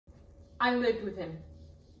I lived with him.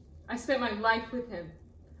 I spent my life with him.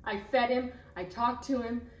 I fed him, I talked to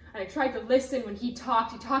him, and I tried to listen when he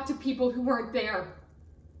talked. He talked to people who weren't there.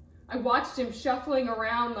 I watched him shuffling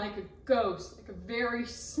around like a ghost, like a very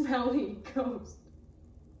smelly ghost.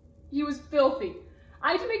 He was filthy.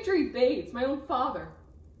 I had to make sure he bathed, my own father.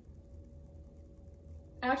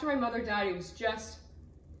 After my mother died, it was just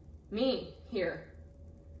me here.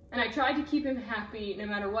 And I tried to keep him happy no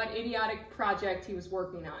matter what idiotic project he was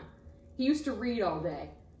working on. He used to read all day.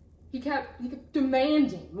 He kept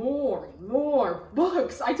demanding more and more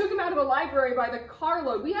books. I took him out of the library by the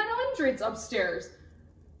carload. We had hundreds upstairs.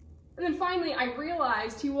 And then finally I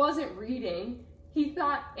realized he wasn't reading. He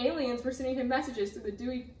thought aliens were sending him messages through the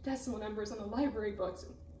Dewey Decimal numbers on the library books.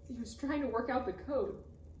 He was trying to work out the code.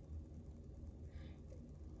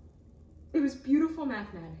 It was beautiful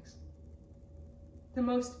mathematics. The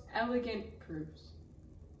most elegant proofs.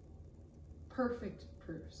 Perfect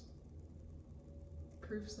proofs.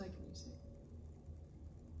 Proofs like music.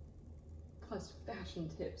 Plus fashion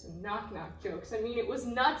tips and knock-knock jokes. I mean, it was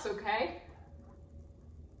nuts, okay?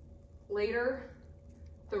 Later,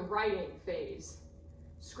 the writing phase.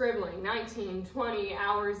 Scribbling 19, 20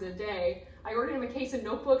 hours a day. I ordered him a case of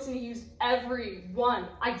notebooks and he used every one.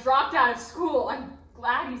 I dropped out of school. I'm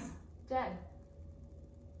glad he's dead.